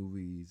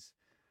 movies,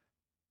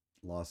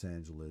 Los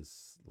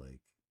Angeles, like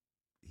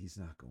he's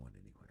not going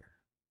anywhere.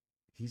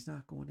 He's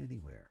not going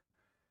anywhere.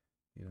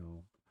 You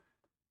know,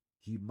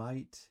 he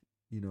might,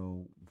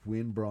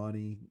 when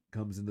Bronny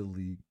comes into the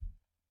league,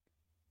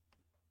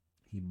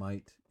 he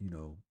might,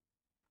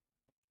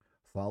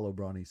 follow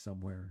Bronny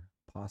somewhere,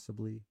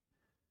 possibly,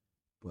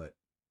 but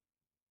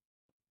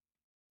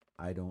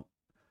I don't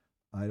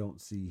I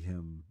don't see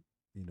him,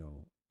 you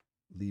know,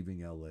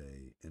 leaving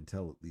LA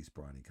until at least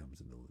Bronny comes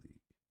into the league.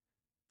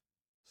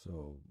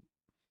 So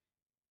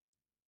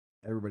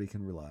everybody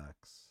can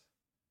relax.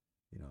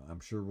 I'm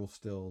sure we'll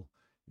still,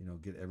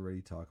 get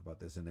everybody to talk about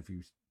this. And if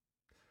he,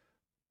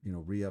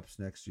 re-ups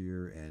next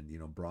year and,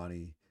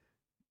 Bronny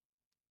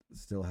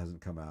still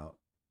hasn't come out,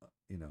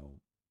 you know,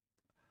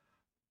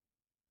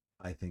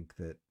 I think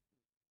that,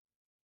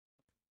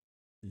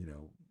 you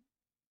know,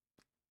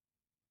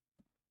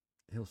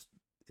 he'll,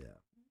 yeah,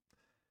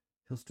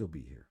 he'll still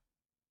be here.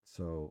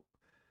 So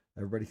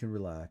everybody can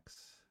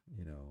relax,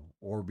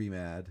 or be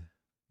mad,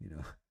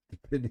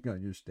 depending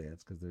on your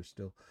stance, because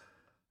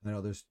I know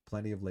there's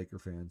plenty of Laker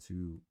fans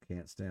who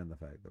can't stand the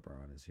fact that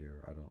Braun is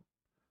here.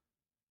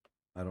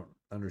 I don't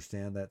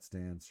understand that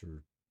stance,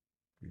 or,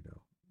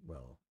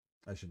 well,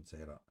 I shouldn't say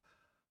it.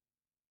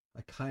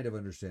 I kind of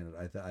understand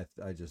it.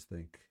 I just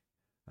think,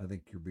 I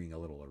think you're being a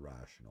little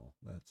irrational.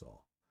 That's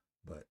all.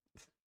 But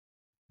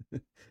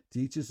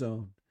teach his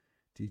own.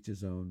 Teach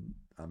his own.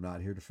 I'm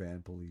not here to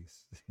fan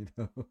police.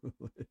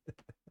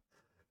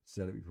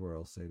 Said it before.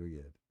 I'll say it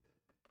again.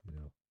 You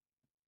know.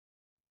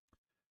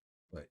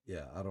 But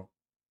yeah, I don't.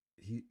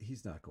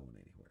 He's not going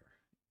anywhere.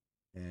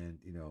 And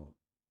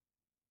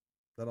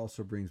that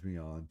also brings me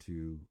on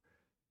to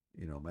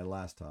my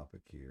last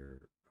topic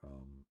here.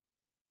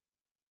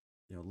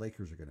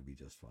 Lakers are going to be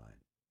just fine.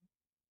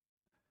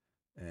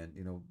 And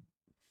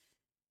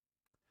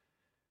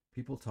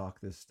people talk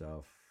this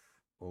stuff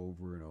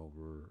over and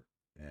over,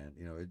 and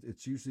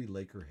it's usually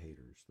Laker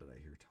haters that I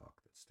hear talk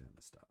this kind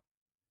of stuff.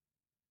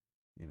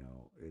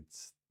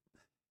 It's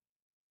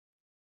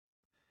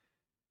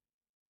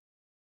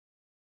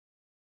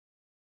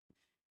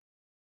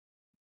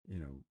you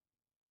know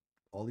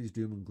all these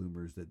doom and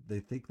gloomers that they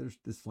think there's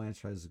this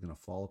franchise is going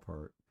to fall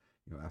apart,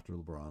 after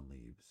LeBron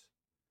leaves,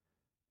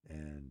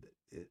 and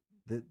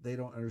they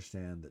don't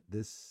understand that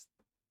this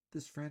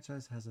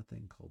franchise has a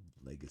thing called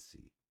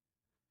legacy.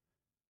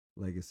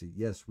 Legacy.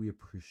 Yes, we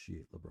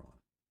appreciate LeBron.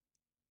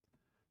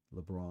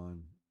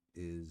 LeBron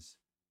is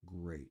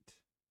great.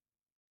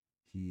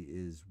 He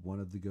is one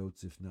of the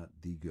goats, if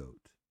not the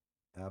goat.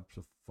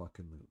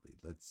 Absolutely.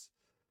 Let's,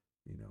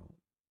 you know,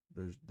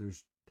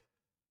 there's,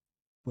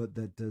 but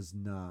that does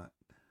not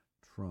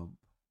trump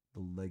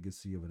the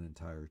legacy of an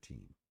entire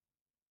team.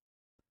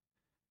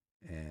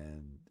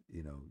 And,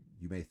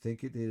 you may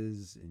think it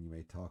is, and you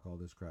may talk all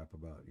this crap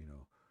about,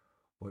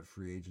 what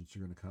free agents are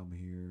going to come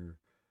here,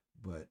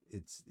 but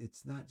it's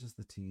not just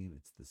the team,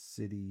 it's the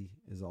city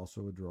is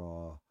also a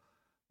draw.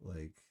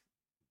 Like,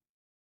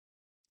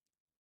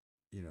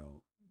 you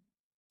know,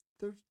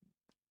 there's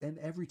and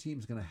every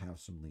team's going to have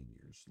some lean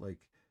years. Like,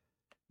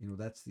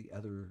 that's the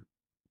other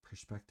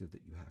perspective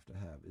that you have to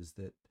have is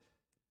that,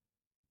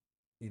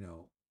 you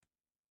know,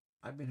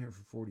 I've been here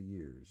for 40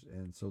 years,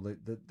 and so like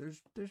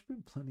there's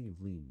been plenty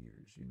of lean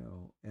years, you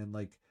know, and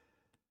like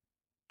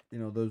you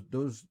know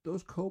those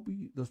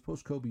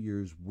post Kobe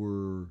years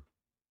were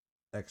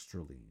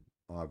extra lean,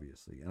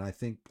 obviously, and I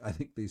think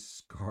they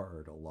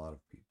scarred a lot of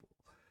people.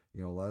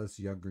 You know, a lot of this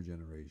younger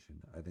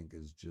generation, I think,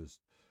 is just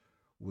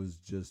was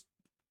just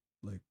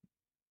like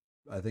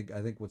I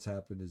think what's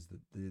happened is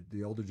that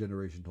the older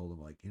generation told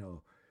them like, you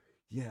know,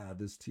 yeah,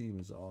 this team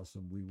is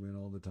awesome. We win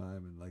all the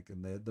time, and like,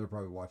 and they're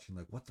probably watching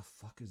like, what the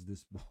fuck is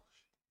this bullshit?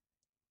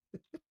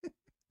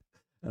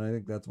 And I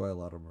think that's why a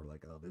lot of them are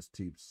like, oh, this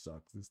team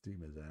sucks. This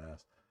team is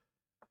ass.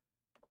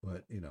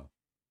 But you know,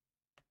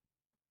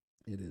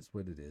 it is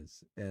what it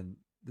is, and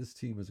this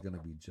team is going to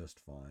be just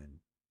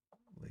fine.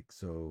 Like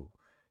so,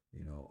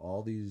 you know,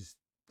 all these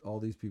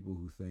people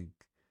who think,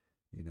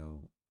 you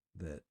know,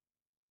 that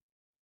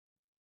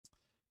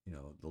you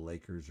know the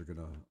Lakers are going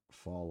to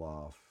fall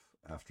off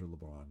after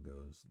LeBron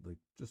goes, like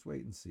just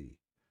wait and see,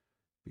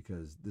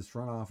 because this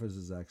front office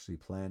is actually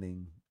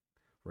planning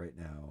right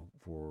now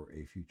for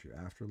a future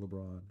after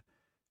LeBron.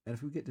 And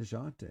if we get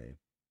DeJounte,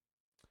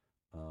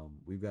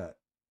 we've got,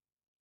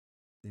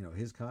 you know,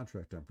 his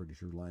contract, I'm pretty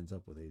sure, lines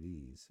up with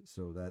AD's.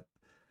 So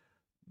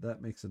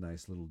that makes a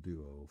nice little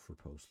duo for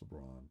post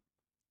LeBron.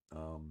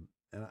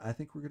 And I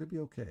think we're going to be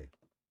okay.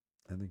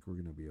 I think we're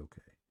going to be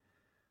okay.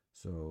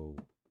 So,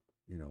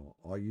 you know,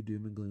 all you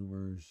doom and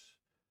gloomers,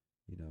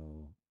 you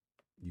know,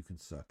 you can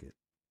suck it.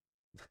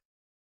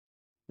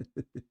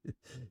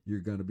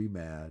 You're going to be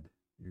mad.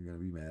 You're going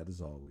to be mad as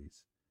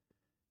always.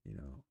 You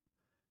know,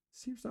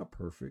 seems not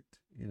perfect.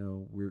 You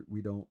know,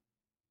 we don't,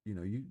 you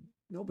know,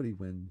 nobody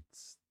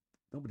wins.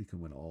 Nobody can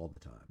win all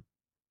the time.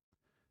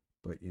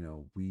 But, you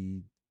know,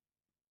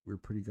 we're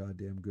pretty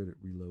goddamn good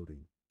at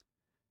reloading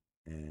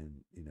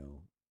and, you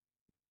know,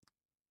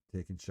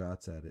 taking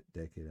shots at it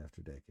decade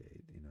after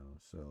decade, you know.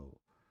 So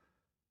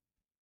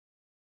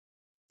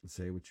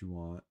say what you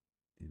want,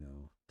 you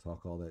know,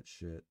 talk all that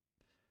shit,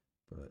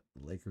 but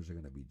the Lakers are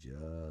going to be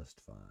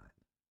just fine.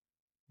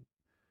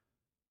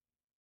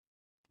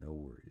 No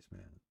worries,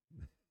 man.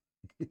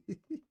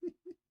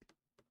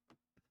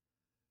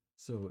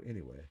 So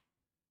anyway,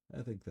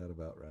 I think that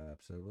about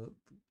wraps. So we're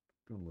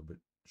going a little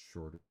bit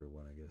shorter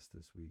one, I guess,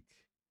 this week.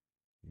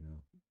 You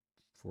know,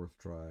 fourth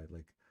try.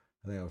 Like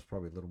I think I was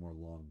probably a little more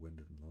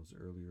long-winded than those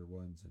earlier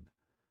ones, and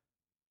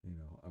you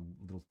know, I'm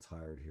a little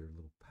tired here, a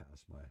little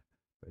past my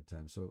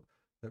bedtime. So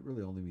that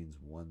really only means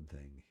one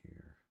thing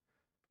here.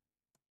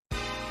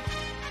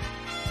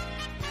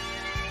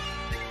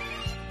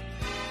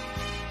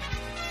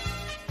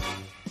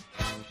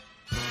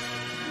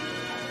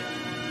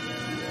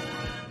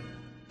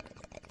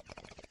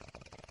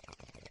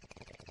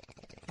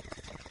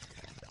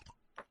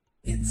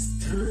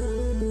 It's time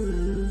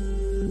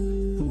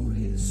for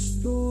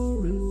historical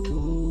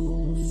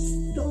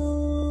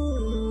story.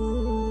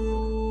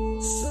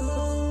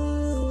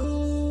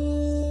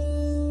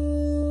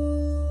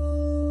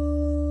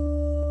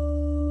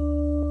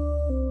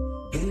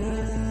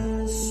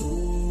 Gas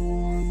or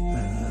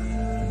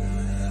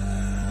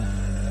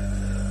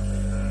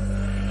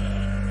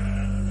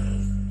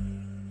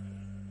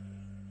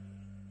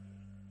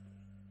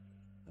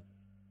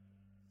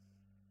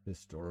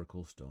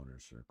Historical stoner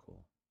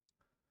circle.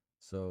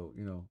 So,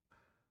 you know,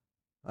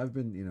 I've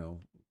been, you know,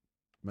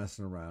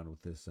 messing around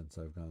with this since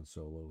I've gone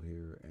solo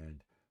here.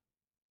 And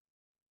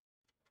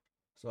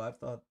so I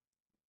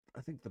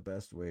think the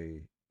best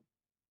way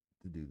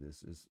to do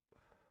this is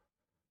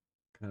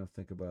kind of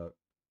think about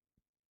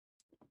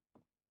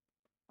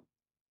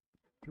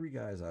three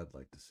guys I'd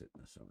like to sit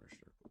in a stoner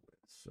circle with.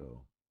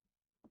 So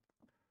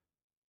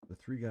the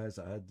three guys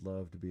I'd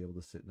love to be able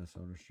to sit in a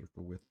stoner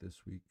circle with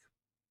this week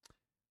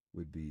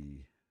would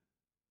be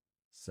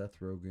Seth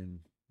Rogen,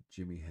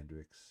 Jimi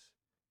Hendrix,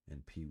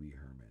 and Pee Wee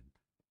Herman.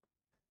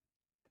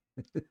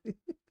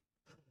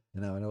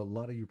 And now I know a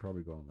lot of you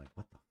probably going like,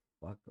 "What the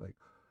fuck?" Like,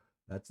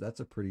 that's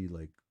a pretty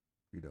like,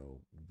 you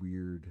know,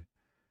 weird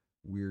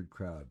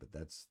crowd, but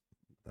that's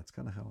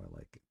kind of how I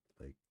like it.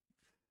 Like,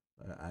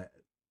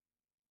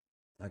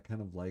 I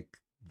kind of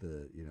like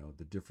the, you know,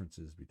 the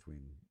differences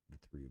between the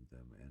three of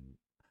them, and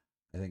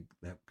I think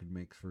that could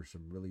make for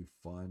some really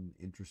fun,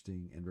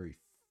 interesting, and very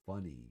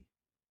funny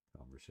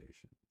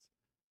conversations.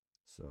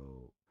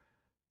 So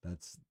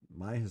that's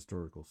my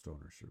historical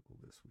stoner circle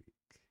this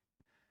week.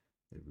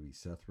 It would be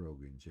Seth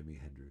Rogen, Jimi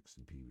Hendrix,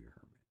 and Pee Wee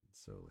Herman.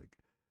 So like,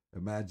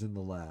 imagine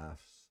the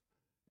laughs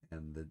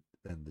and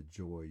the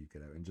joy you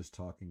could have, and just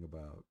talking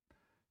about,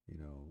 you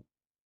know,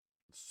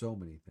 so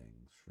many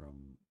things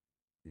from,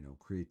 you know,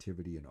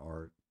 creativity and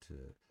art to,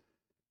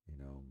 you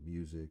know,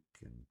 music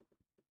and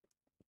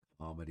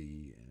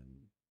comedy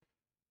and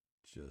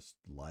just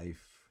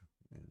life.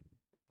 And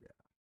yeah,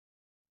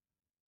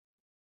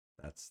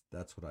 that's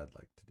what I'd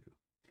like to do.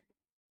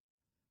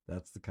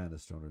 That's the kind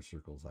of stoner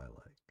circles I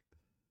like.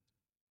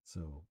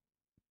 So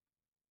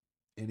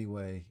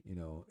anyway, you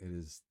know,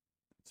 it's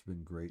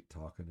been great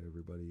talking to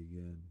everybody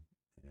again.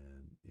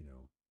 And, you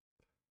know,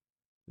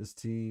 this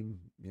team,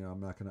 you know, I'm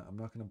not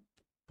gonna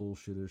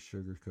bullshit or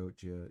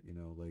sugarcoat you, you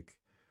know, like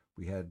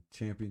we had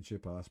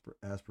championship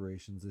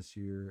aspirations this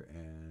year,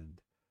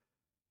 and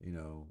you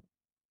know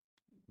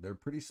they're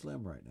pretty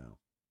slim right now.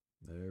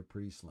 They're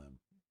pretty slim,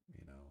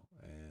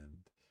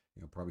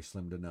 and probably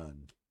slim to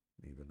none.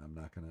 Even I'm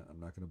not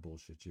gonna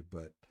bullshit you,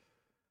 but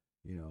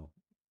you know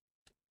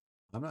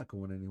I'm not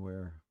going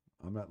anywhere.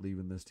 I'm not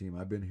leaving this team.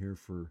 I've been here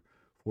for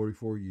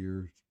 44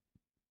 years,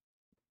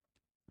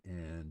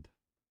 and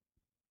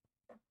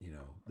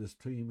this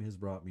team has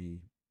brought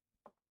me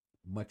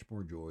much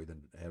more joy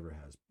than it ever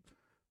has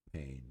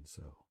pain.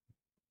 So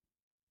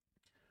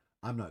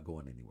I'm not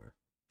going anywhere.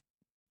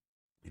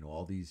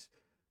 All these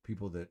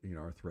people that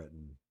are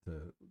threatened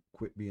to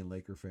quit being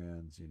Laker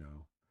fans,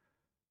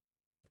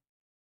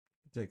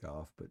 take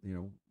off. But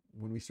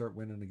when we start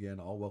winning again,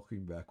 I'll welcome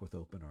you back with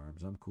open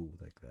arms. I'm cool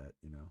like that.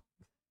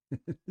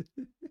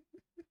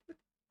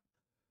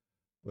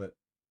 But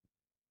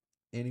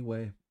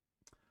anyway,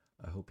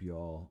 I hope you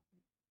all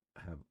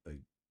have a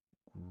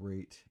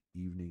great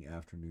evening,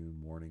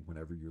 afternoon, morning,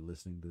 whenever you're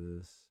listening to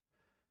this.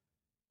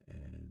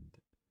 And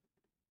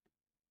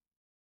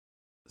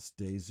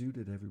stay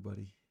zooted,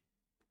 everybody.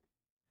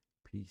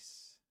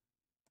 Peace.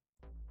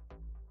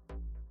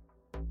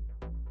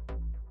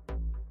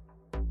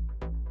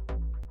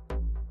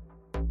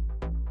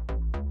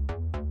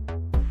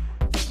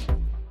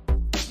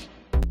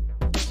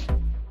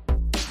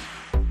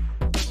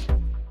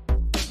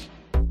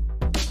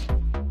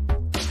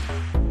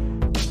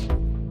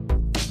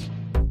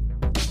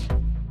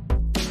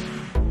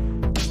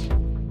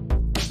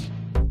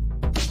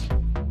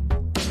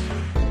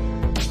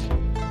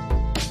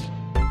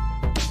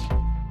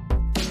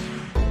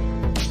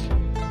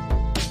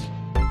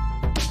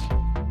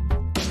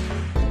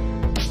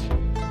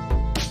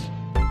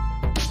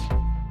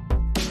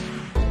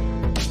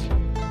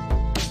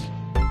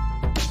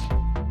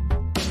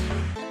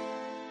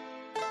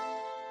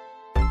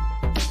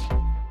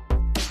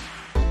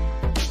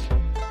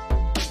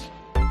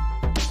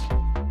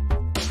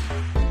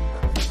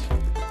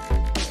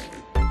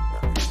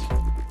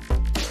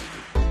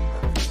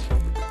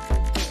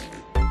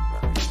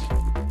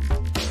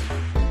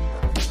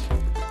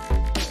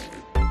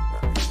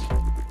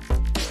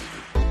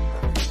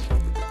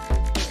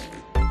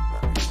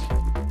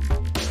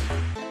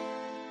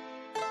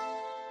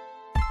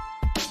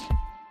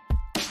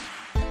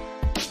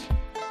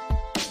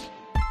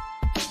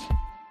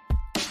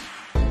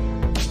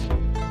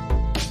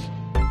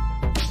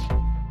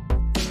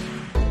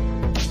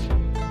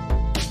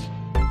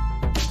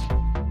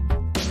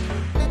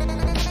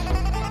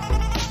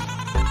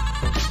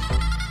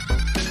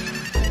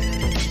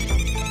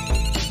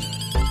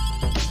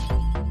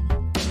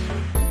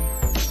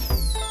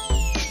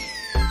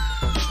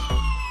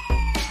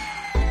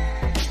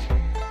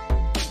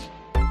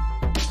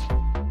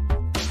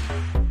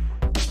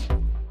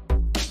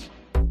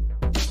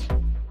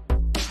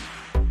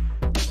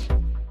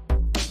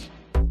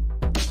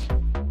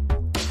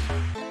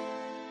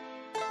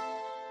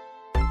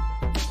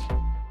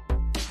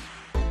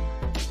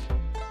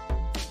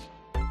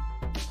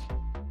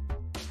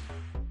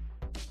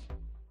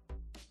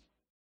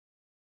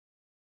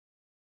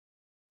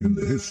 In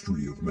the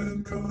history of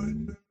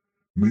mankind,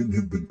 men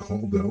have been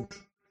called out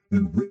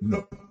and written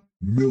up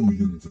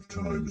millions of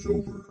times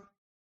over.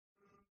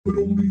 But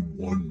only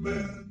one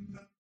man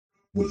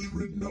was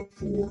written up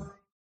for,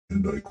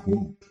 and I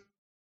quote,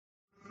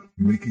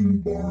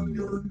 making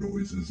barnyard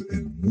noises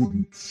and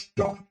wouldn't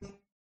stop.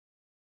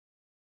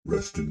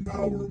 Rest in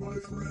power, my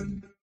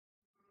friend.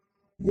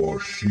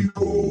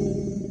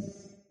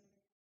 Washiko.